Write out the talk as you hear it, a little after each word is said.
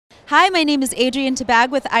Hi, my name is Adriane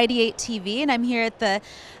Tabag with IdeateTV, and I'm here at the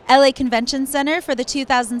LA Convention Center for the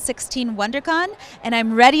 2016 Wondercon, and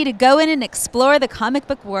I'm ready to go in and explore the comic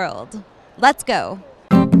book world. Let's go.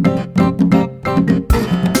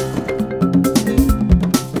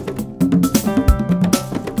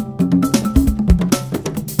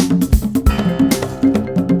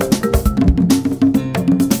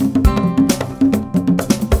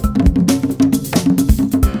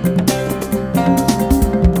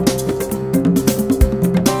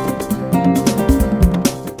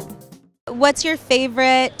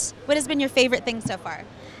 What has been your favorite thing so far?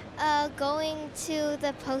 Going to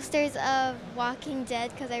the posters of Walking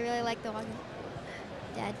Dead because I really like The Walking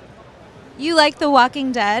Dead. You like The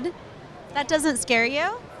Walking Dead? That doesn't scare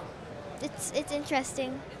you? It's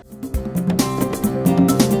interesting.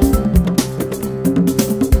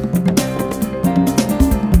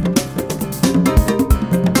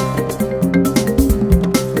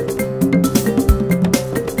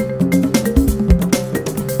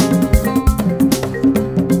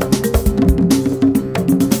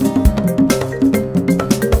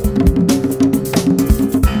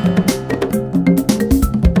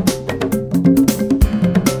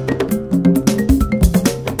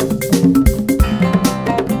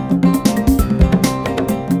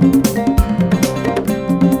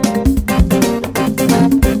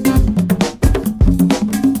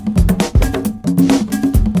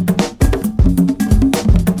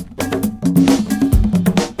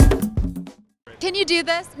 Can you do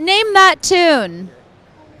this? Name that tune.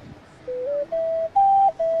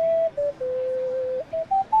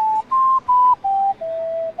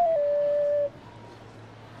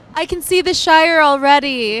 I can see the Shire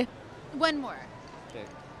already. One more. Okay,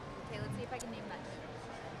 let's see if I can name that.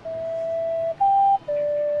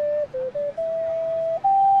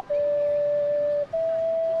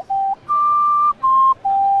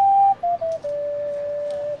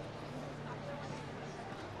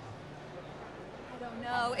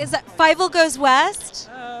 No, is that Fievel Goes West?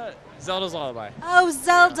 Zelda's Lullaby. Oh,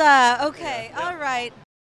 Zelda. Okay, Yeah. all right.